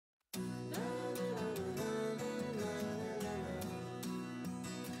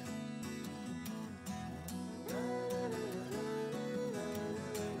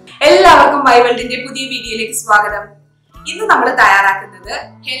My വേൾഡിന്റെ പുതിയ വീഡിയോയിലേക്ക് സ്വാഗതം. ഇന്ന് നമ്മൾ തയ്യാറാക്കുന്നത്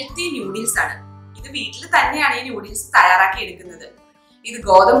ഹെൽത്തി ന്യൂഡിൽസ് ആണ്. ഇത് വീട്ടിൽ തന്നെയാണ് ഈ ന്യൂഡിൽസ് തയ്യാറാക്കി എടുക്കുന്നത്. ഇത്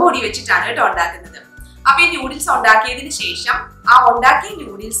ഗോതമ്പ് പൊടി വെച്ചിട്ടാണ് കേട്ടോ ഉണ്ടാക്കുന്നത്. അപ്പൊ ഈ ന്യൂഡിൽസ് ഉണ്ടാക്കിയതിന് ശേഷം ആ ഉണ്ടാക്കിയ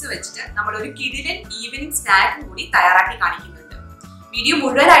ന്യൂഡിൽസ് വെച്ചിട്ട് നമ്മൾ ഒരു കിടിലൻ ഈവനിങ് സ്നാക്ക് കൂടി തയ്യാറാക്കി കാണിക്കുന്നുണ്ട്. വീഡിയോ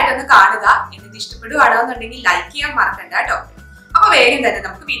മുഴുവനായിട്ടൊന്ന് കാണുക. എന്നിട്ട് ഇഷ്ടപ്പെടുകയാണെന്നുണ്ടെങ്കിൽ ലൈക്ക് ചെയ്യാൻ മറക്കണ്ട കേട്ടോ. അപ്പൊ വേഗം തന്നെ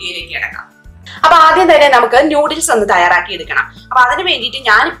നമുക്ക് വീഡിയോയിലേക്ക് കിടക്കാം. അപ്പൊ ആദ്യം തന്നെ നമുക്ക് ന്യൂഡിൽസ് ഒന്ന് തയ്യാറാക്കി എടുക്കണം. അപ്പൊ അതിന് വേണ്ടിയിട്ട്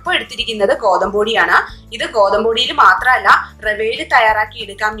ഞാൻ ഇപ്പൊ എടുത്തിരിക്കുന്നത് ഗോതമ്പ് പൊടിയാണ്. ഇത് ഗോതമ്പ് പൊടിയിൽ മാത്രമല്ല, റവയിൽ തയ്യാറാക്കി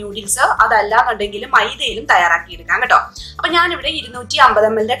എടുക്കാം ന്യൂഡിൽസ്. അതല്ലാന്നുണ്ടെങ്കിൽ മൈദയിലും തയ്യാറാക്കി എടുക്കാം കേട്ടോ. അപ്പൊ ഞാനിവിടെ 250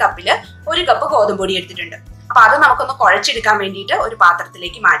 ml കപ്പില് 1 കപ്പ് ഗോതമ്പ് പൊടി എടുത്തിട്ടുണ്ട്. അപ്പൊ അത് നമുക്കൊന്ന് കുഴച്ചെടുക്കാൻ വേണ്ടിയിട്ട് ഒരു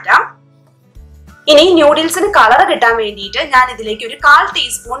പാത്രത്തിലേക്ക് മാറ്റാം. ഇനി ന്യൂഡിൽസിന് കളർ കിട്ടാൻ വേണ്ടിയിട്ട് ഞാൻ ഇതിലേക്ക് ഒരു 1/4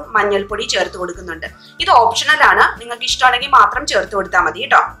 ടീസ്പൂൺ മഞ്ഞൾപ്പൊടി ചേർത്ത് കൊടുക്കുന്നുണ്ട്. ഇത് ഓപ്ഷണൽ ആണ്, നിങ്ങൾക്ക് ഇഷ്ടമാണെങ്കിൽ മാത്രം ചേർത്ത് കൊടുത്താൽ മതി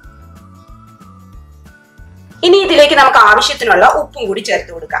കേട്ടോ. ഇനി ഇതിലേക്ക് നമുക്ക് ആവശ്യത്തിനുള്ള ഉപ്പും കൂടി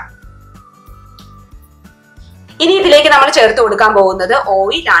ചേർത്ത് കൊടുക്കാം. ഇനി ഇതിലേക്ക് നമ്മൾ ചേർത്ത് കൊടുക്കാൻ പോകുന്നത്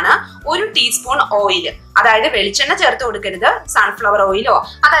ഓയിലാണ്. 1 ടീസ്പൂൺ ഓയിൽ, അതായത് വെളിച്ചെണ്ണ ചേർത്ത് കൊടുക്കരുത്. സൺഫ്ലവർ ഓയിലോ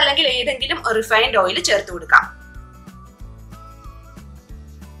അതല്ലെങ്കിൽ ഏതെങ്കിലും റിഫൈൻഡ് ഓയിൽ ചേർത്ത് കൊടുക്കാം.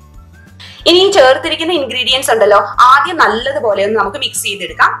 ഇനി ചേർത്തിരിക്കുന്ന ഇൻഗ്രീഡിയൻസ് ഉണ്ടല്ലോ, ആദ്യം നല്ലതുപോലെ ഒന്ന് നമുക്ക് മിക്സ്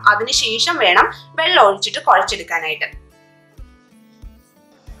ചെയ്തെടുക്കാം. അതിനുശേഷം വേണം വെള്ളം ഒഴിച്ചിട്ട് കുഴച്ചെടുക്കാനായിട്ട്.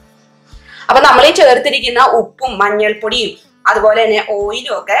 അപ്പൊ നമ്മൾ ഈ ചേർത്തിരിക്കുന്ന ഉപ്പും മഞ്ഞൾപ്പൊടിയും അതുപോലെ തന്നെ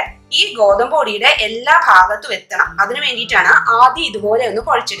ഓയിലും ഒക്കെ ഈ ഗോതമ്പ് പൊടിയുടെ എല്ലാ ഭാഗത്തും എത്തണം. അതിനു വേണ്ടിയിട്ടാണ് ആദ്യം ഇതുപോലെ ഒന്ന്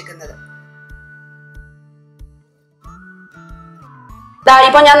കുഴച്ചെടുക്കുന്നത്.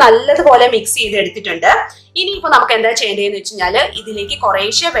 ഇപ്പൊ ഞാൻ നല്ലതുപോലെ മിക്സ് ചെയ്ത് എടുത്തിട്ടുണ്ട്. ഇനിയിപ്പോ നമുക്ക് എന്താ ചെയ്യേണ്ടതെന്ന് വെച്ചാല് ഇതിലേക്ക്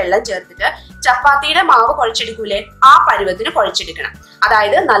കുറേശ്ശെ വെള്ളം ചേർത്തിട്ട് ചപ്പാത്തിയുടെ മാവ് കുഴച്ചെടുക്കൂലേ, ആ പരുവത്തിന് കുഴച്ചെടുക്കണം.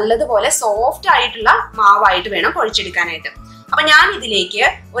 അതായത് നല്ലതുപോലെ സോഫ്റ്റ് ആയിട്ടുള്ള മാവായിട്ട് വേണം കുഴച്ചെടുക്കാനായിട്ട്. അപ്പൊ ഞാൻ ഇതിലേക്ക്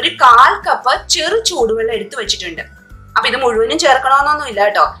ഒരു 1/4 കപ്പ് ചെറു ചൂടുവെള്ളം എടുത്തു വെച്ചിട്ടുണ്ട്. അപ്പൊ ഇത് മുഴുവനും ചേർക്കണമെന്നൊന്നും ഇല്ല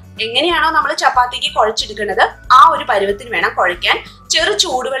കേട്ടോ. എങ്ങനെയാണോ നമ്മൾ ചപ്പാത്തിക്ക് കുഴച്ചെടുക്കുന്നത് ആ ഒരു പരുവത്തിന് വേണം കുഴയ്ക്കാൻ. ചെറു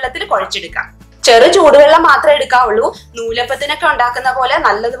ചൂടുവെള്ളത്തിൽ കുഴച്ചെടുക്കാം. ചെറു ചൂടുവെള്ളം മാത്രമേ എടുക്കാവുള്ളൂ. നൂലപ്പത്തിനൊക്കെ ഉണ്ടാക്കുന്ന പോലെ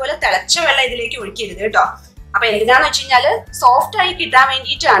നല്ലതുപോലെ തിളച്ച വെള്ളം ഇതിലേക്ക് ഒഴിക്കരുത് കേട്ടോ. അപ്പൊ എന്തിനാന്ന് വെച്ച് കഴിഞ്ഞാല് സോഫ്റ്റ് ആയി കിട്ടാൻ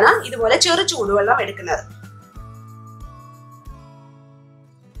വേണ്ടിയിട്ടാണ് ഇതുപോലെ ചെറു ചൂടുവെള്ളം എടുക്കുന്നത്.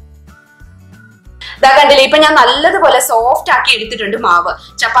 ഇതാ കണ്ടില്ലേ, ഇപ്പൊ ഞാൻ നല്ലതുപോലെ സോഫ്റ്റ് ആക്കി എടുത്തിട്ടുണ്ട് മാവ്.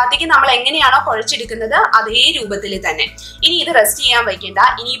 ചപ്പാത്തിക്ക് നമ്മൾ എങ്ങനെയാണോ കുഴച്ചെടുക്കുന്നത് അതേ രൂപത്തിൽ തന്നെ. ഇനി ഇത് റെസ്റ്റ് ചെയ്യാൻ വയ്ക്കേണ്ട.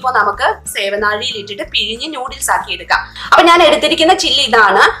 ഇനിയിപ്പോ നമുക്ക് സേവനാഴിയിൽ ഇട്ടിട്ട് പിഴിഞ്ഞ് ന്യൂഡിൽസ് ആക്കി എടുക്കാം. അപ്പൊ ഞാൻ എടുത്തിരിക്കുന്ന ചില്ല്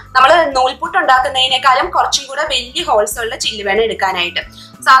ഇതാണ്. നമ്മൾ നൂൽപുട്ട് ഉണ്ടാക്കുന്നതിനേക്കാളും കുറച്ചും കൂടെ വലിയ ഹോൾസ് ഉള്ള ചില്ല് വേണം എടുക്കാനായിട്ട്.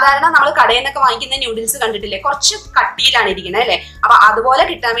 സാധാരണ നമ്മൾ കടയിൽ നിന്നൊക്കെ വാങ്ങിക്കുന്ന ന്യൂഡിൽസ് കണ്ടിട്ടില്ലേ, കുറച്ച് കട്ടിയിലാണ് ഇരിക്കുന്നത് അല്ലെ. അപ്പൊ അതുപോലെ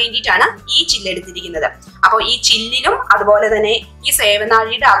കിട്ടാൻ വേണ്ടിയിട്ടാണ് ഈ ചില്ല് എടുത്തിരിക്കുന്നത്. അപ്പൊ ഈ ചില്ലിലും അതുപോലെ തന്നെ ഈ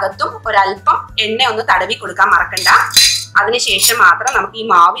സേവനാഴിയുടെ അകത്തും ഒരല്പം എണ്ണ ഒന്ന് തടവി കൊടുക്കാൻ മറക്കണ്ട. അതിനുശേഷം മാത്രം നമുക്ക് ഈ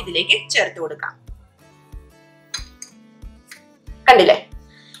മാവ് ഇതിലേക്ക് ചേർത്ത് കൊടുക്കാം. കണ്ടില്ലേ?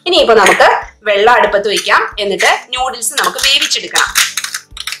 ഇനിയിപ്പോ നമുക്ക് വെള്ളം അടുപ്പത്ത് വെക്കാം. എന്നിട്ട് ന്യൂഡിൽസ് നമുക്ക് വേവിച്ചെടുക്കണം.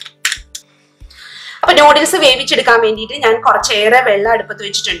 അപ്പൊ ന്യൂഡിൽസ് വേവിച്ചെടുക്കാൻ വേണ്ടിയിട്ട് ഞാൻ കുറച്ചേറെ വെള്ളം അടുപ്പത്ത്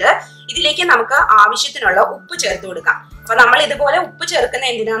വെച്ചിട്ടുണ്ട്. ഇതിലേക്ക് നമുക്ക് ആവശ്യത്തിനുള്ള ഉപ്പ് ചേർത്ത് കൊടുക്കാം. അപ്പൊ നമ്മൾ ഇതുപോലെ ഉപ്പ് ചേർക്കുന്ന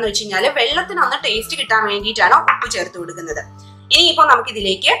എന്തിനാന്ന് വെച്ച് കഴിഞ്ഞാല് വെള്ളത്തിനൊന്ന് ടേസ്റ്റ് കിട്ടാൻ വേണ്ടിയിട്ടാണ് ഉപ്പ് ചേർത്ത് കൊടുക്കുന്നത്. ഇനിയിപ്പോ നമുക്ക്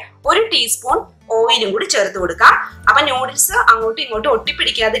ഇതിലേക്ക് 1 ടീസ്പൂൺ ഓയിലും കൂടി ചേർത്ത് കൊടുക്കാം. അപ്പൊ ന്യൂഡിൽസ് അങ്ങോട്ടും ഇങ്ങോട്ടും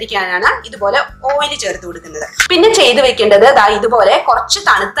ഒട്ടിപ്പിടിക്കാതിരിക്കാനാണ് ഇതുപോലെ ഓയിൽ ചേർത്ത് കൊടുക്കുന്നത്. പിന്നെ ചെയ്ത് വെക്കേണ്ടത് ഇതുപോലെ കുറച്ച്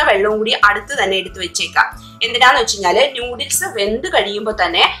തണുത്ത വെള്ളവും കൂടി അടുത്ത് തന്നെ എടുത്ത് വെച്ചേക്കാം. എന്തിനാന്ന് വെച്ച് കഴിഞ്ഞാല് ന്യൂഡിൽസ് വെന്ത് കഴിയുമ്പോൾ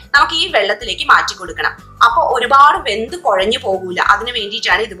തന്നെ നമുക്ക് ഈ വെള്ളത്തിലേക്ക് മാറ്റി കൊടുക്കണം. അപ്പൊ ഒരുപാട് വെന്ത് കുഴഞ്ഞു പോകൂല. അതിന്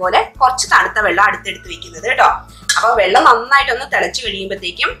വേണ്ടിയിട്ടാണ് ഇതുപോലെ കുറച്ച് തണുത്ത വെള്ളം അടുത്തെടുത്ത് വെക്കുന്നത് കേട്ടോ. അപ്പൊ വെള്ളം നന്നായിട്ടൊന്ന് തിളച്ചു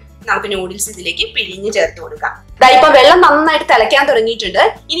കഴിയുമ്പോഴത്തേക്കും നമുക്ക് ന്യൂഡിൽസ് ഇതിലേക്ക് പിഴിഞ്ഞ് ചേർത്ത് കൊടുക്കാം. ഇപ്പൊ വെള്ളം നന്നായിട്ട് തിളയ്ക്കാൻ തുടങ്ങിയിട്ടുണ്ട്.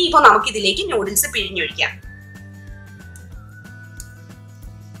 ഇനിയിപ്പോ നമുക്ക് ഇതിലേക്ക് ന്യൂഡിൽസ് പിഴിഞ്ഞൊഴിക്കാം.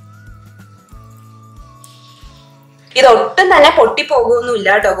 ഇതൊട്ടും തന്നെ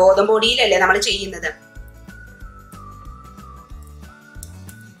പൊട്ടിപ്പോകുമൊന്നുമില്ല കേട്ടോ. ഗോതമ്പ് പൊടിയിലല്ലേ നമ്മൾ ചെയ്യുന്നത്.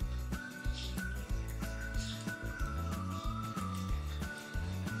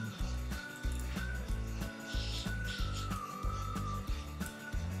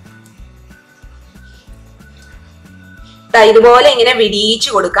 ഇതുപോലെ ഇങ്ങനെ വിടിയിച്ചു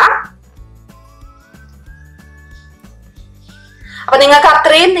കൊടുക്കാം. അപ്പൊ നിങ്ങൾക്ക്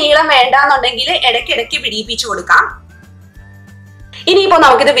അത്രയും നീളം വേണ്ടാന്നുണ്ടെങ്കിൽ ഇടയ്ക്കിടയ്ക്ക് വിടിയിപ്പിച്ചു കൊടുക്കാം. ഇനിയിപ്പോ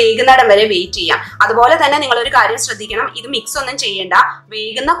നമുക്കിത് വേകുന്നിടം വരെ വെയിറ്റ് ചെയ്യാം. അതുപോലെ തന്നെ നിങ്ങൾ ഒരു കാര്യം ശ്രദ്ധിക്കണം, ഇത് മിക്സ് ഒന്നും ചെയ്യണ്ട.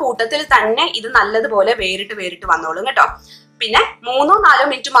 വേകുന്ന കൂട്ടത്തിൽ തന്നെ ഇത് നല്ലതുപോലെ വേറിട്ട് വന്നോളും കേട്ടോ. പിന്നെ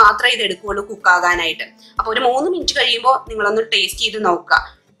 3-4 മിനിറ്റ് മാത്രമേ ഇത് എടുക്കുകയുള്ളൂ കുക്കാകാനായിട്ട്. അപ്പൊ ഒരു 3 മിനിറ്റ് കഴിയുമ്പോൾ നിങ്ങളൊന്ന് ടേസ്റ്റ് ചെയ്ത് നോക്കുക.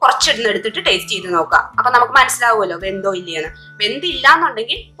 കുറച്ചിടുന്ന് എടുത്തിട്ട് ടേസ്റ്റ് ചെയ്ത് നോക്കാം. അപ്പൊ നമുക്ക് മനസ്സിലാവുമല്ലോ വെന്തോ ഇല്ലയെന്ന്. വെന്തില്ല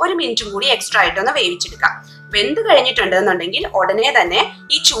എന്നുണ്ടെങ്കിൽ 1 മിനിറ്റും കൂടി എക്സ്ട്രാ ആയിട്ടൊന്ന് വേവിച്ചെടുക്കാം. വെന്ത് കഴിഞ്ഞിട്ടുണ്ടെന്നുണ്ടെങ്കിൽ ഉടനെ തന്നെ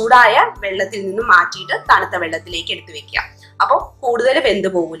ഈ ചൂടായ വെള്ളത്തിൽ നിന്ന് മാറ്റിയിട്ട് തണുത്ത വെള്ളത്തിലേക്ക് എടുത്ത് വെക്കുക. അപ്പോൾ കൂടുതൽ വെന്ത്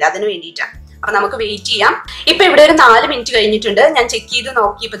പോകില്ല. അതിന് വേണ്ടിയിട്ടാണ്. അപ്പൊ നമുക്ക് വെയിറ്റ് ചെയ്യാം. ഇപ്പൊ ഇവിടെ ഒരു 4 മിനിറ്റ് കഴിഞ്ഞിട്ടുണ്ട്. ഞാൻ ചെക്ക് ചെയ്ത്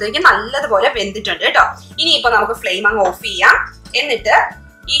നോക്കിയപ്പോഴത്തേക്ക് നല്ലതുപോലെ വെന്തിട്ടുണ്ട് കേട്ടോ. ഇനിയിപ്പോ നമുക്ക് ഫ്ലെയിം അങ്ങ് ഓഫ് ചെയ്യാം. എന്നിട്ട്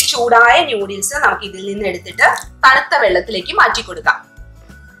ഈ ചൂടായ ന്യൂഡിൽസ് നമുക്ക് ഇതിൽ നിന്ന് എടുത്തിട്ട് തണുത്ത വെള്ളത്തിലേക്ക് മാറ്റി കൊടുക്കാം.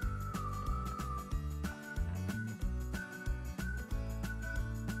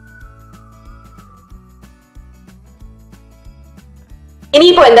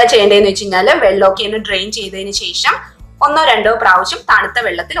 ഇനിയിപ്പോ എന്താ ചെയ്യേണ്ടതെന്ന് വെച്ച് കഴിഞ്ഞാല് വെള്ളമൊക്കെ ഒന്ന് ഡ്രെയിൻ ചെയ്തതിന് ശേഷം 1 or 2 പ്രാവശ്യം തണുത്ത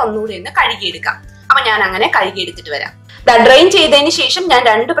വെള്ളത്തിൽ ഒന്നുകൂടി ഒന്ന് കഴുകിയെടുക്കാം. അപ്പൊ ഞാൻ അങ്ങനെ കഴുകിയെടുത്തിട്ട് വരാം. ഡ്രെയിൻ ചെയ്തതിന് ശേഷം ഞാൻ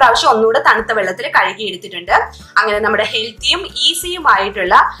 2 പ്രാവശ്യം ഒന്നുകൂടെ തണുത്ത വെള്ളത്തിൽ കഴുകിയെടുത്തിട്ടുണ്ട്. അങ്ങനെ നമ്മുടെ ഹെൽത്തിയും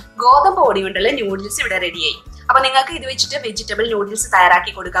ഈസിയുമായിട്ടുള്ള ഗോതമ്പ് പൊടി കൊണ്ടുള്ള ന്യൂഡിൽസ് ഇവിടെ റെഡിയായി. അപ്പൊ നിങ്ങൾക്ക് ഇത് വെച്ചിട്ട് വെജിറ്റബിൾ നൂഡിൽസ്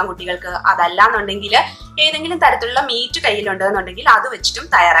തയ്യാറാക്കി കൊടുക്കാം കുട്ടികൾക്ക്. അതല്ലാന്നുണ്ടെങ്കിൽ ഏതെങ്കിലും തരത്തിലുള്ള മീറ്റ് കയ്യിലുണ്ടെന്നുണ്ടെങ്കിൽ അത് വെച്ചിട്ടും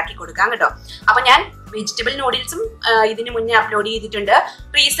തയ്യാറാക്കി കൊടുക്കാം കേട്ടോ. അപ്പൊ ഞാൻ വെജിറ്റബിൾ നൂഡിൽസും ഇതിന് മുന്നേ അപ്ലോഡ് ചെയ്തിട്ടുണ്ട്.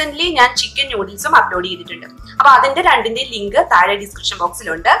 റീസെന്റ് ഞാൻ ചിക്കൻ നൂഡിൽസും അപ്ലോഡ് ചെയ്തിട്ടുണ്ട്. അപ്പൊ അതിന്റെ രണ്ടിന്റെ ലിങ്ക് താഴെ ഡിസ്ക്രിപ്ഷൻ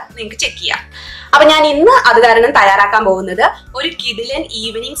ബോക്സിലുണ്ട്, നിങ്ങൾക്ക് ചെക്ക് ചെയ്യാം. അപ്പൊ ഞാൻ ഇന്ന് അത് കാരണം തയ്യാറാക്കാൻ പോകുന്നത് ഒരു കിഡിലൻ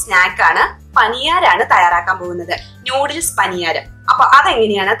ഈവനിങ് സ്നാക്ക് ആണ്. പനിയാരാണ് തയ്യാറാക്കാൻ പോകുന്നത്, നൂഡിൽസ് പനിയാരം. അപ്പൊ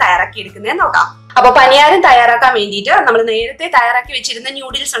അതെങ്ങനെയാണ് തയ്യാറാക്കി എടുക്കുന്നത് നോക്കാം. അപ്പൊ പനിയാരം തയ്യാറാക്കാൻ വേണ്ടിയിട്ട് നമ്മൾ നേരത്തെ തയ്യാറാക്കി വെച്ചിരുന്ന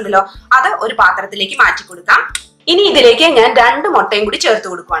ന്യൂഡിൽസ് ഉണ്ടല്ലോ, അത് ഒരു പാത്രത്തിലേക്ക് മാറ്റി കൊടുക്കാം. ഇനി ഇതിലേക്ക് ഞാൻ 2 മുട്ടയും കൂടി ചേർത്ത്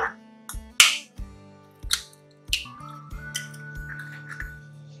കൊടുക്കുവാണ്.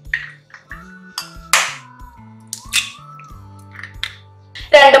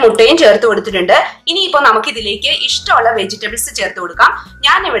 രണ്ട് മുട്ടയും ചേർത്ത് കൊടുത്തിട്ടുണ്ട്. ഇനിയിപ്പോ നമുക്ക് ഇതിലേക്ക് ഇഷ്ടമുള്ള വെജിറ്റബിൾസ് ചേർത്ത് കൊടുക്കാം.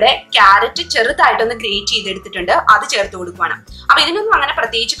 ഞാനിവിടെ ക്യാരറ്റ് ചെറുതായിട്ടൊന്ന് ഗ്രേറ്റ് ചെയ്തെടുത്തിട്ടുണ്ട്, അത് ചേർത്ത് കൊടുക്കുവാണ്. അപ്പൊ ഇതിനൊന്നും അങ്ങനെ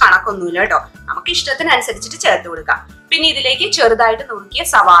പ്രത്യേകിച്ച് കണക്കൊന്നുമില്ല കേട്ടോ, നമുക്ക് ഇഷ്ടത്തിനനുസരിച്ചിട്ട് ചേർത്ത് കൊടുക്കാം. പിന്നെ ഇതിലേക്ക് ചെറുതായിട്ട് നുറുക്കിയ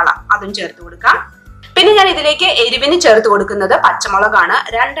സവാള അതും ചേർത്ത് കൊടുക്കാം. പിന്നെ ഞാൻ ഇതിലേക്ക് എരിവിന് ചേർത്ത് കൊടുക്കുന്നത് പച്ചമുളകാണ്,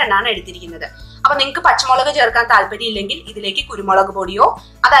 2 എണ്ണമാണ് എടുത്തിരിക്കുന്നത്. അപ്പൊ നിങ്ങൾക്ക് പച്ചമുളക് ചേർക്കാൻ താല്പര്യം ഇല്ലെങ്കിൽ ഇതിലേക്ക് കുരുമുളക് പൊടിയോ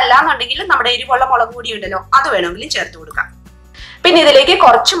അതല്ലാന്നുണ്ടെങ്കിൽ നമ്മുടെ എരിവുള്ള മുളക് പൊടി ഉണ്ടല്ലോ അത് വേണമെങ്കിലും ചേർത്ത് കൊടുക്കാം. പിന്നെ ഇതിലേക്ക്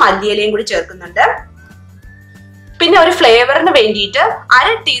കുറച്ച് മല്ലിയിലയും കൂടി ചേർക്കുന്നുണ്ട്. പിന്നെ ഒരു ഫ്ലേവറിന് വേണ്ടിയിട്ട്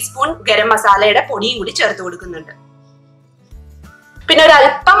 1/2 ടീസ്പൂൺ ഗരം മസാലയുടെ പൊടിയും കൂടി ചേർത്ത് കൊടുക്കുന്നുണ്ട്. പിന്നെ ഒരു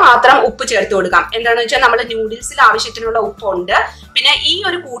അല്പം മാത്രം ഉപ്പ് ചേർത്ത് കൊടുക്കാം. എന്താണെന്ന് വെച്ചാൽ നമ്മൾ നൂഡിൽസിൽ ആവശ്യത്തിനുള്ള ഉപ്പുണ്ട്. പിന്നെ ഈ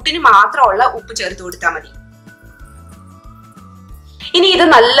ഒരു കൂട്ടിന് മാത്രമുള്ള ഉപ്പ് ചേർത്ത് കൊടുത്താൽ മതി. ഇനി ഇത്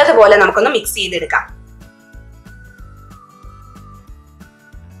നല്ലതുപോലെ നമുക്കൊന്ന് മിക്സ് ചെയ്തെടുക്കാം.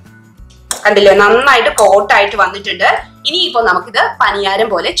 കണ്ടില്ലേ, നന്നായിട്ട് കോട്ടായിട്ട് വന്നിട്ടുണ്ട്. ഇനിയിപ്പോ നമുക്കിത് പനിയാരം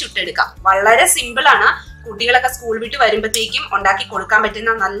പോലെ ചുട്ടെടുക്കാം. വളരെ സിമ്പിൾ ആണ്. കുട്ടികളൊക്കെ സ്കൂൾ വിട്ട് വരുമ്പോഴത്തേക്കും ഉണ്ടാക്കി കൊടുക്കാൻ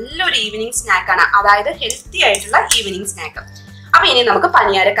പറ്റുന്ന നല്ലൊരു ഈവനിങ് സ്നാക്കാണ്, അതായത് ഹെൽത്തി ആയിട്ടുള്ള ഈവനിങ് സ്നാക്ക്. അപ്പൊ ഇനി നമുക്ക്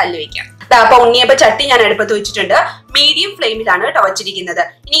പനിയാര കല്ല് വെക്കാം. അപ്പൊ ഉണ്ണിയപ്പ ചട്ടി ഞാൻ അടുപ്പത്ത് വെച്ചിട്ടുണ്ട്. മീഡിയം ഫ്ലെയിമിലാണ് കേട്ടോ വച്ചിരിക്കുന്നത്.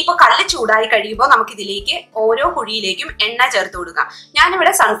 ഇനിയിപ്പോ കല്ല് ചൂടായി കഴിയുമ്പോൾ നമുക്ക് ഇതിലേക്ക് ഓരോ കുഴിയിലേക്കും എണ്ണ ചേർത്ത് കൊടുക്കാം.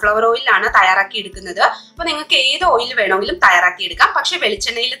 ഞാനിവിടെ സൺഫ്ലവർ ഓയിലാണ് തയ്യാറാക്കി എടുക്കുന്നത്. അപ്പൊ നിങ്ങൾക്ക് ഏത് ഓയിൽ വേണമെങ്കിലും തയ്യാറാക്കി എടുക്കാം, പക്ഷെ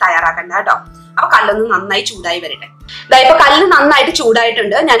വെളിച്ചെണ്ണയിൽ തയ്യാറാക്കണ്ട കേട്ടോ. അപ്പൊ കല്ലൊന്ന് നന്നായി ചൂടായി വരട്ടെ. ഇപ്പൊ കല്ല് നന്നായിട്ട്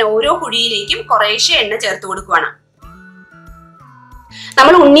ചൂടായിട്ടുണ്ട്. ഞാൻ ഓരോ കുഴിയിലേക്കും കുറേശ്ശെ എണ്ണ ചേർത്ത് കൊടുക്കുവാണ്.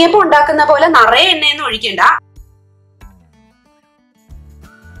 നമ്മൾ ഉണ്ണിയപ്പം ഉണ്ടാക്കുന്ന പോലെ നിറയെ എണ്ണയൊന്നും ഒഴിക്കണ്ട.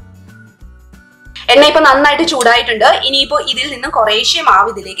 എണ്ണ ഇപ്പൊ നന്നായിട്ട് ചൂടായിട്ടുണ്ട്. ഇനിയിപ്പോ ഇതിൽ നിന്ന് കുറേശ്ശെ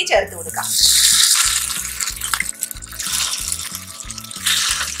മാവ് ഇതിലേക്ക് ചേർത്ത് കൊടുക്കാം.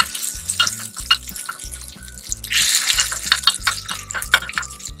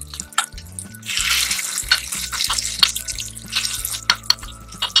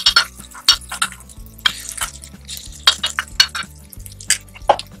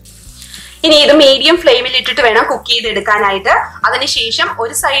 ഇനി ഇത് മീഡിയം ഫ്ലെയിമിൽ ഇട്ടിട്ട് വേണം കുക്ക് ചെയ്തെടുക്കാനായിട്ട്. അതിനുശേഷം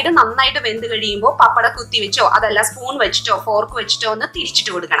ഒരു സൈഡ് നന്നായിട്ട് വെന്ത് കഴിയുമ്പോൾ പപ്പട കുത്തി വെച്ചോ അതല്ല സ്പൂൺ വെച്ചിട്ടോ ഫോർക്ക് വെച്ചിട്ടോ ഒന്ന്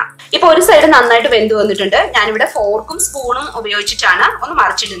തിരിച്ചിട്ട് കൊടുക്കണം. ഇപ്പൊ ഒരു സൈഡ് നന്നായിട്ട് വെന്ത് വന്നിട്ടുണ്ട്. ഞാനിവിടെ ഫോർക്കും സ്പൂണും ഉപയോഗിച്ചിട്ടാണ് ഒന്ന്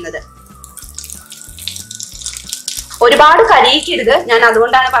മറിച്ചിടുന്നത്. ഒരുപാട് കരിയിക്കരുത്, ഞാൻ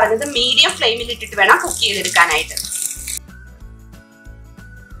അതുകൊണ്ടാണ് പറഞ്ഞത് മീഡിയം ഫ്ലെയിമിൽ ഇട്ടിട്ട് വേണം കുക്ക് ചെയ്തെടുക്കാനായിട്ട്.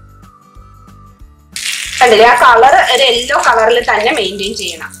 കണ്ടില്ലേ, ആ കളർ ഒരു യെല്ലോ കളറിൽ തന്നെ മെയിൻറ്റെയിൻ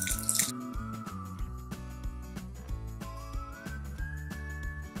ചെയ്യണം.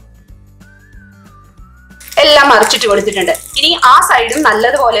 എല്ലാം മറിച്ചിട്ട് കൊടുത്തിട്ടുണ്ട്. ഇനി ആ സൈഡും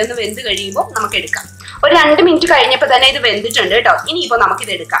നല്ലതുപോലെ ഒന്ന് വെന്ത് കഴിയുമ്പോൾ നമുക്ക് എടുക്കാം. ഒരു 2 മിനിറ്റ് കഴിഞ്ഞപ്പോൾ തന്നെ ഇത് വെന്തിട്ടുണ്ട് കേട്ടോ. ഇനിയിപ്പോ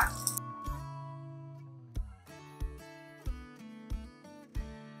നമുക്കിത് എടുക്കാം.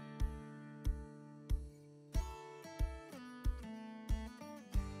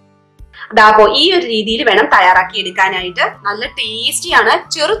 അതാപ്പോ ഈ ഒരു രീതിയിൽ വേണം തയ്യാറാക്കി എടുക്കാനായിട്ട്. നല്ല ടേസ്റ്റിയാണ്.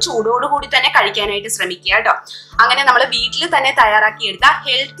 ചെറു ചൂടോടുകൂടി തന്നെ കഴിക്കാനായിട്ട് ശ്രമിക്കുക കേട്ടോ. അങ്ങനെ നമ്മൾ വീട്ടിൽ തന്നെ തയ്യാറാക്കി എടുത്ത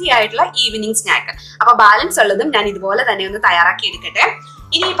ഹെൽത്തി ആയിട്ടുള്ള ഈവനിങ് സ്നാക്ക്. അപ്പൊ ബാലൻസ് ഉള്ളതും ഞാൻ ഇതുപോലെ തന്നെ ഒന്ന് തയ്യാറാക്കി എടുക്കട്ടെ.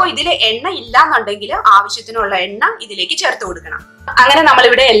 ഇനിയിപ്പോ ഇതില് എണ്ണ ഇല്ലാന്നുണ്ടെങ്കിൽ ആവശ്യത്തിനുള്ള എണ്ണ ഇതിലേക്ക് ചേർത്ത് കൊടുക്കണം. അങ്ങനെ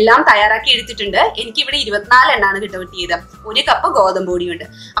നമ്മളിവിടെ എല്ലാം തയ്യാറാക്കി എടുത്തിട്ടുണ്ട്. എനിക്കിവിടെ 24 എണ്ണാണ് കിട്ടിയത്. 1 കപ്പ് ഗോതമ്പ് പൊടിയുണ്ട്.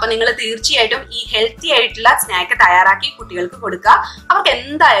 അപ്പൊ നിങ്ങൾ തീർച്ചയായിട്ടും ഈ ഹെൽത്തി ആയിട്ടുള്ള സ്നാക്ക് തയ്യാറാക്കി കുട്ടികൾക്ക് കൊടുക്കുക. അവർക്ക്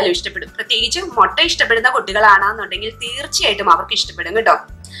എന്തായാലും ഇഷ്ടപ്പെടും. പ്രത്യേകിച്ച് മുട്ട ഇഷ്ടപ്പെടുന്ന കുട്ടികളാണെന്നുണ്ടെങ്കിൽ തീർച്ചയായിട്ടും അവർക്ക് ഇഷ്ടപ്പെടും കേട്ടോ.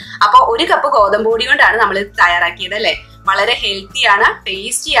 അപ്പൊ 1 കപ്പ് ഗോതമ്പ് പൊടി കൊണ്ടാണ് നമ്മൾ തയ്യാറാക്കിയത് അല്ലെ. വളരെ ഹെൽത്തിയാണ്,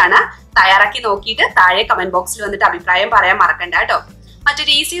 ടേസ്റ്റിയാണ്. തയ്യാറാക്കി നോക്കിയിട്ട് താഴെ കമന്റ് ബോക്സിൽ വന്നിട്ട് അഭിപ്രായം പറയാൻ മറക്കണ്ട കേട്ടോ.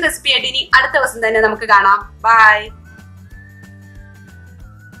 മറ്റൊരു ഈസി റെസിപ്പി ആയിട്ട് ഇനി അടുത്ത ദിവസം തന്നെ നമുക്ക് കാണാം. ബൈ.